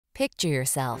Picture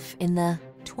yourself in the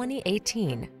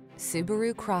 2018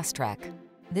 Subaru Crosstrek.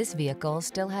 This vehicle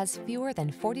still has fewer than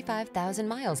 45,000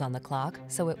 miles on the clock,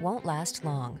 so it won't last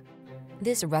long.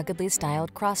 This ruggedly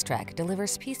styled Crosstrek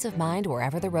delivers peace of mind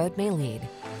wherever the road may lead.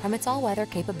 From its all-weather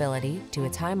capability to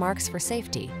its high marks for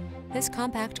safety, this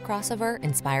compact crossover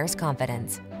inspires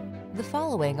confidence. The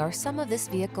following are some of this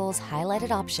vehicle's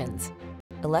highlighted options: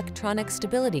 electronic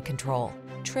stability control,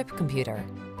 trip computer,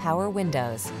 power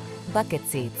windows, bucket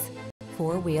seats,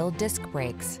 four-wheel disc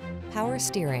brakes, power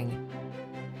steering.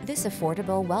 This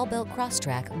affordable, well-built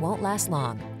Crosstrek won't last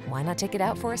long. Why not take it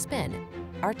out for a spin?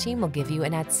 Our team will give you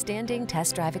an outstanding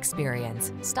test drive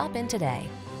experience. Stop in today.